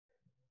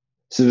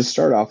So to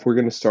start off, we're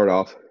going to start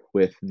off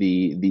with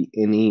the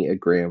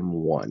Enneagram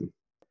 1.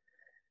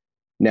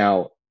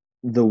 Now,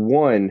 the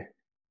 1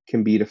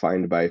 can be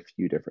defined by a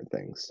few different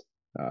things.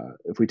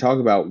 If we talk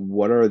about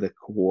what are the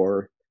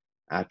core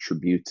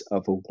attributes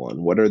of a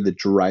 1, what are the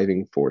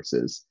driving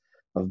forces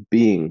of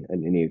being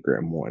an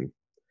Enneagram 1?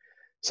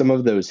 Some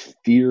of those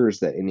fears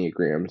that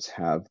Enneagrams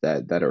have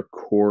that are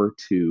core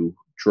to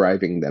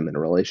driving them in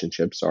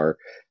relationships are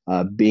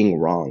being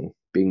wrong,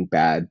 being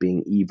bad,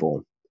 being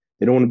evil.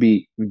 They don't want to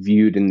be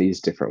viewed in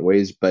these different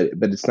ways, but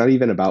it's not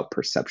even about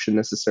perception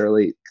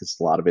necessarily, because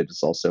a lot of it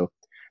is also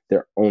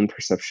their own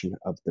perception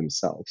of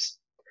themselves.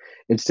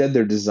 Instead,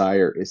 their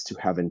desire is to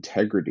have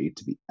integrity,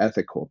 to be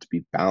ethical, to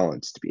be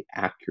balanced, to be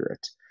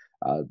accurate.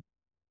 Uh,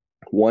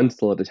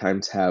 Ones a lot of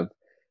times have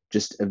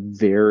just a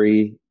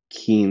very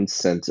keen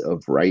sense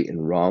of right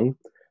and wrong.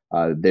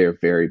 They're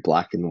very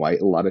black and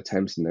white a lot of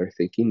times in their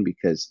thinking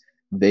because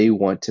they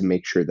want to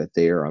make sure that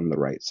they are on the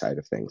right side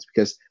of things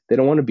because they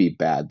don't want to be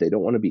bad. They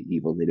don't want to be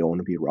evil. They don't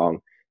want to be wrong.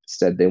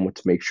 Instead, they want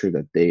to make sure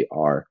that they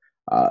are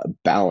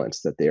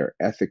balanced, that they are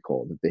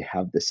ethical, that they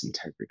have this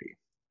integrity.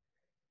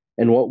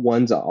 And what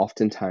ones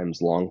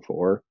oftentimes long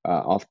for,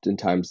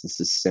 oftentimes this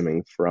is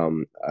stemming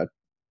from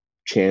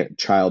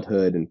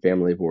childhood and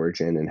family of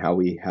origin and how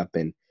we have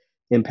been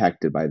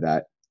impacted by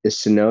that, is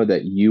to know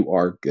that you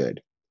are good.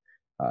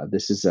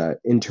 This is an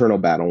internal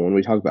battle. When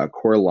we talk about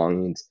core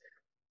longings,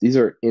 these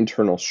are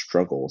internal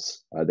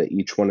struggles that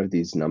each one of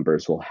these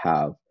numbers will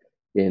have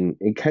in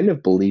kind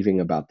of believing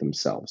about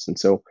themselves. And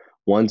so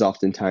ones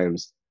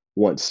oftentimes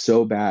want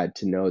so bad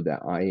to know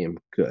that I am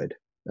good,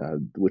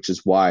 which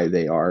is why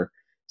they are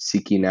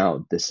seeking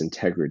out this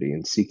integrity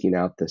and seeking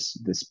out this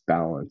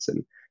balance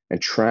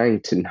and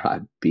trying to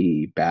not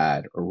be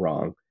bad or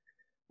wrong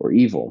or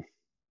evil.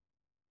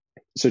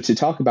 So to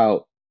talk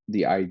about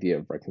the idea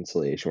of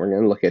reconciliation, we're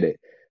going to look at it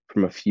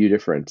from a few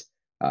different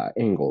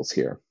angles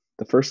here.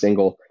 The first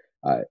angle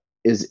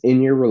is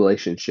in your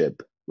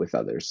relationship with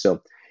others.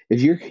 So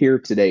if you're here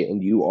today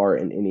and you are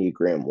an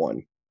Enneagram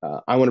 1,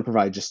 I want to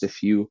provide just a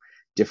few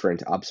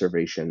different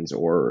observations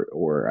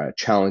or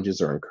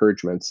challenges or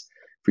encouragements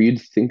for you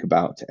to think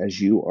about as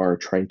you are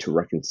trying to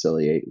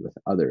reconciliate with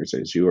others,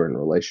 as you are in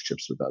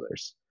relationships with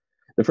others.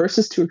 The first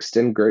is to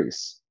extend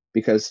grace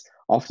because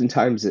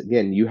oftentimes,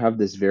 again, you have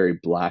this very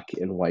black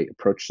and white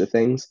approach to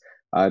things.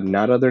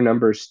 Not other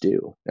numbers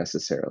do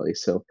necessarily.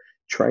 So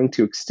trying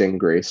to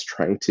extend grace,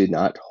 trying to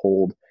not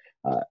hold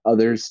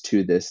others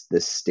to this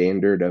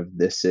standard of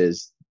this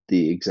is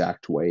the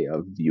exact way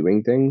of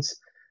viewing things,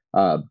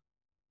 uh,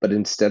 but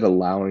instead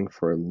allowing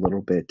for a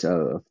little bit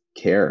of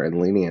care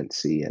and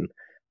leniency and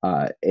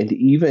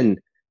even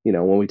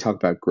when we talk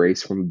about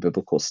grace from a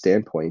biblical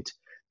standpoint,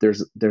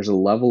 there's a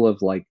level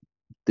of like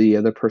the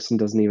other person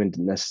doesn't even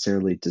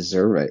necessarily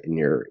deserve it in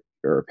your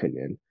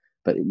opinion,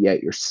 but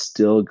yet you're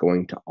still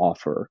going to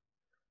offer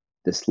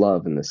this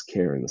love and this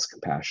care and this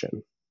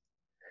compassion.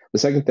 The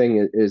second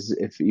thing is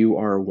if you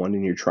are one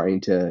and you're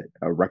trying to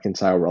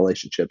reconcile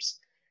relationships,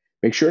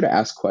 make sure to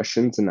ask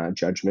questions and not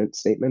judgment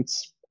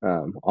statements.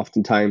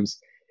 Oftentimes,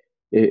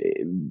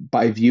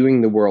 by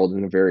viewing the world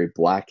in a very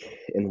black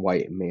and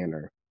white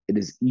manner, it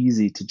is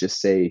easy to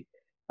just say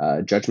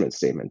judgment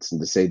statements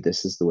and to say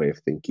this is the way of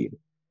thinking.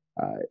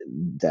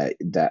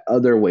 That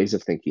other ways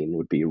of thinking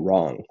would be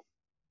wrong.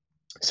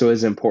 So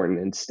it's important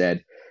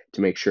instead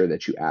to make sure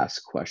that you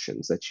ask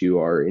questions, that you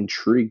are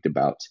intrigued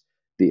about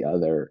the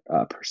other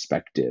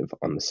perspective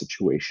on the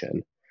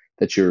situation,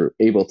 that you're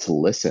able to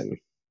listen.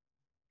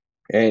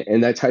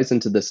 And that ties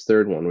into this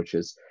third one, which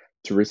is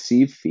to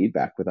receive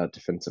feedback without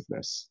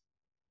defensiveness.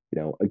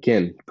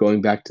 Again,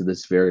 going back to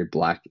this very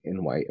black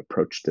and white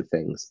approach to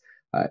things,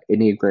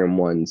 Enneagram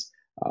ones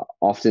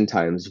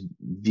oftentimes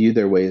view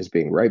their way as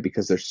being right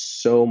because there's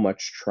so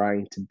much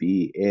trying to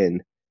be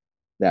in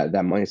that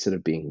mindset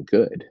of being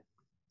good.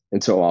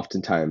 And so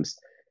oftentimes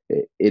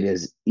it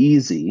is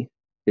easy,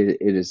 it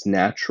is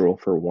natural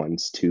for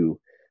ones to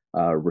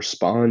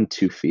respond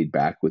to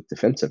feedback with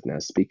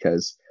defensiveness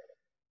because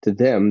to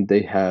them,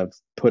 they have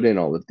put in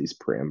all of these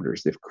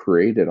parameters. They've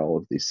created all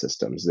of these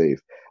systems.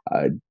 They've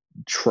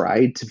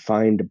tried to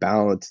find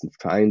balance and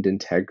find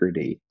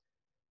integrity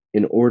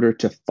in order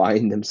to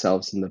find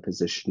themselves in the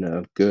position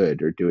of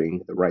good or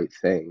doing the right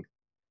thing.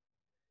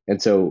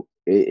 And so,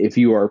 if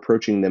you are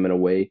approaching them in a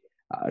way,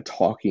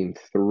 talking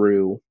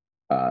through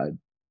uh,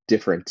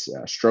 different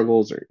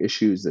struggles or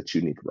issues that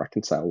you need to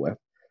reconcile with,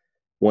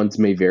 ones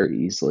may very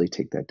easily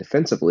take that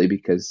defensively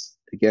because,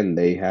 again,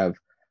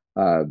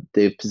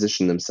 they've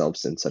positioned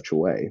themselves in such a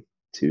way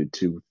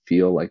to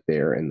feel like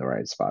they're in the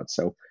right spot.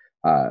 So,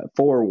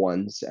 for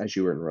ones, as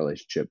you are in a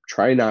relationship,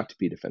 try not to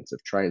be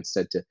defensive. Try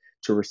instead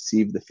to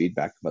receive the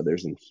feedback of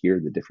others and hear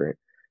the different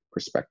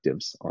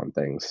perspectives on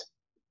things.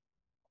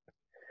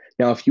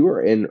 Now, if you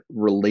are in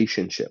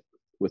relationship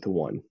with a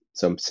one,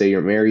 so say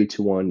you're married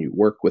to one, you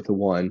work with a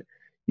one,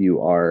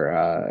 you're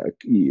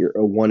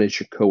a one is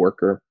your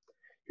coworker.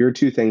 Here are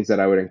two things that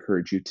I would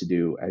encourage you to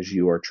do as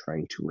you are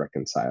trying to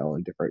reconcile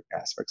in different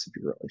aspects of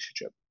your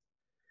relationship.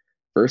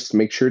 First,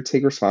 make sure to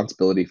take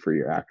responsibility for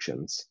your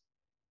actions.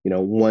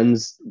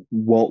 Ones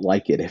won't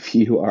like it if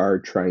you are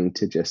trying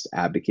to just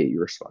abdicate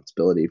your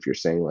responsibility. If you're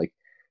saying like,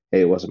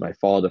 hey, it wasn't my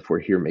fault, if we're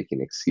here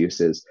making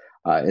excuses,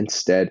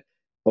 instead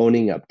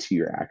owning up to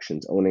your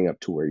actions, owning up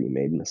to where you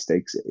made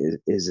mistakes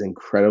is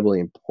incredibly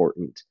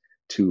important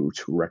to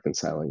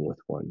reconciling with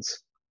ones.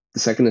 The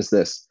second is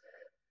this: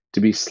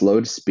 to be slow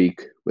to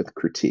speak with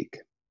critique.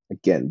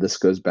 Again, this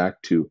goes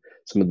back to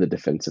some of the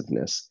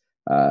defensiveness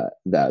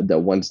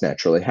that ones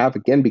naturally have.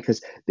 Again,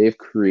 because they've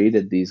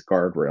created these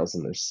guardrails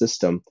in their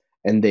system,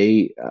 and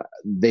they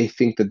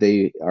think that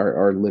they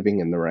are living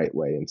in the right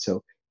way. And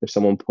so, if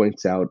someone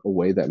points out a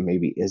way that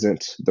maybe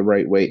isn't the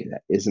right way,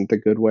 that isn't the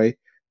good way,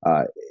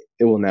 uh,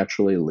 it will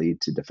naturally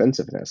lead to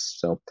defensiveness.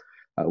 So,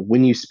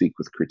 when you speak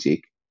with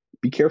critique,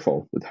 be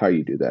careful with how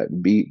you do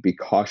that. Be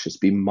cautious.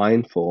 Be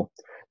mindful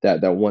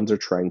that ones are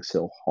trying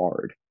so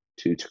hard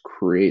to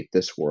create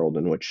this world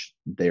in which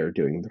they are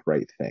doing the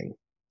right thing.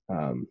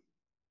 Um,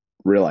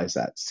 Realize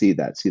that, see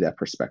that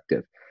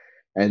perspective,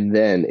 and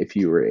then if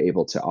you were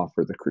able to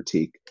offer the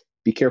critique,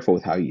 be careful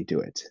with how you do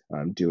it.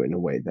 Do it in a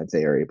way that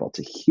they are able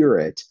to hear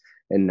it,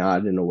 and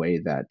not in a way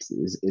that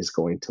is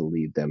going to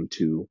lead them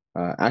to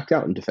act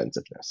out in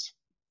defensiveness.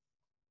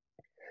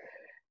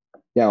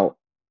 Now,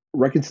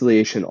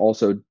 reconciliation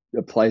also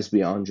applies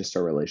beyond just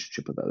our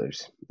relationship with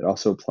others. It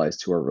also applies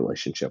to our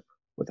relationship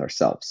with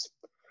ourselves.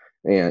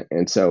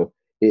 And so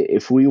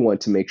if we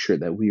want to make sure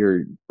that we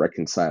are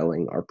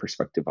reconciling our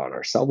perspective on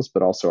ourselves,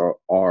 but also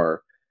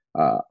our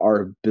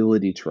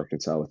ability to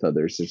reconcile with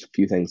others, there's a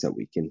few things that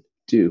we can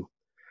do.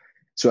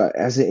 So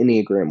as an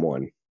Enneagram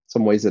 1,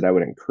 some ways that I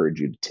would encourage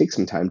you to take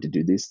some time to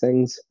do these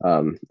things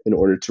in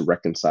order to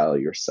reconcile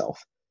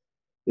yourself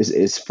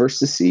is first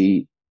to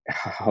see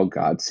how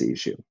God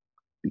sees you,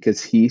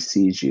 because he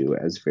sees you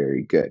as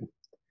very good.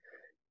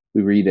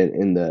 We read it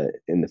in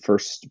the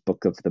first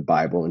book of the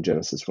Bible in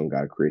Genesis, when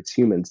God creates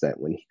humans, that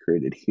when he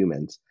created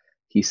humans,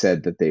 he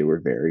said that they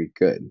were very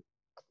good.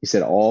 He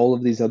said all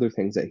of these other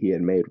things that he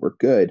had made were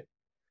good,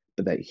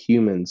 but that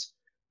humans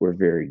were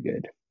very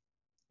good.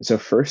 So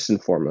first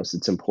and foremost,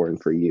 it's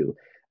important for you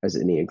as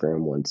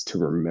Enneagram ones to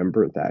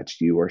remember that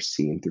you are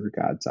seen through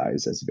God's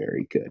eyes as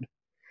very good.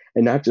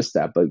 And not just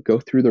that, but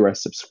go through the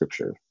rest of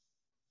Scripture.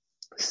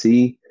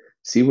 See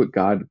what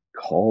God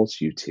calls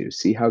you to.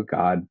 See how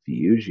God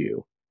views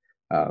you.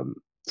 Um,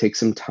 Take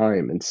some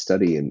time and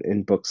study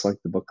in books like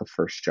the book of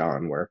First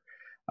John, where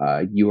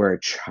you are a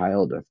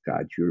child of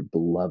God, you are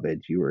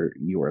beloved, you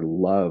are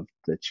loved,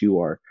 that you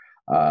are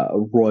a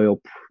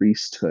royal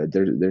priesthood.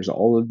 There's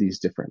all of these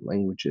different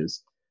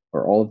languages,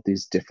 or all of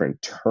these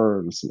different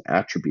terms and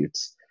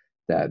attributes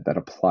that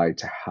apply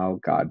to how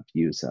God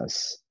views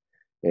us,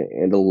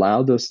 and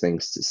allow those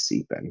things to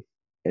seep in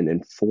and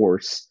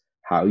enforce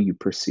how you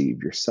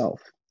perceive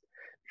yourself,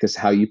 because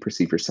how you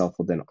perceive yourself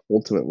will then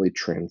ultimately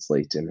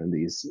translate into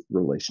these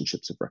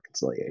relationships of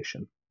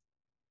reconciliation.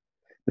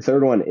 The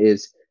third one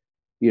is,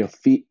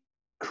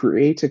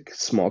 create a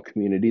small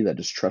community that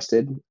is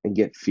trusted and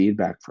get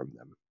feedback from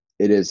them.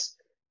 It is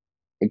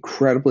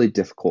incredibly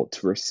difficult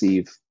to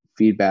receive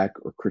feedback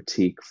or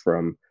critique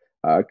from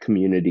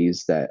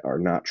communities that are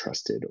not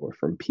trusted, or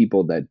from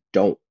people that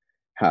don't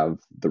have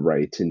the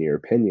right, in your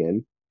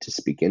opinion, to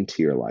speak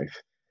into your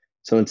life.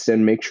 So instead,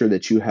 make sure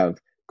that you have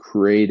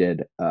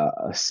created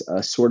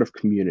a sort of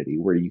community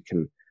where you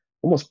can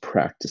almost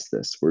practice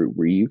this,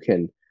 where you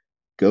can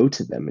go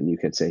to them and you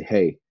can say,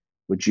 hey,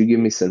 would you give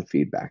me some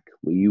feedback?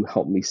 Will you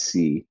help me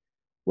see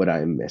what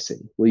I am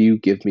missing? Will you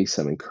give me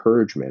some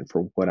encouragement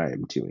for what I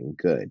am doing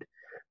good?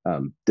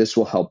 This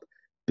will help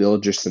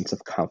build your sense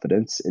of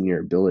confidence in your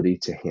ability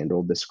to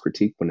handle this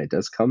critique when it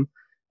does come,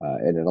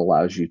 and it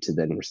allows you to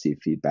then receive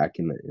feedback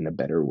in a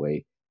better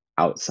way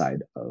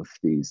outside of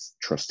these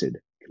trusted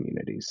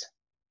communities.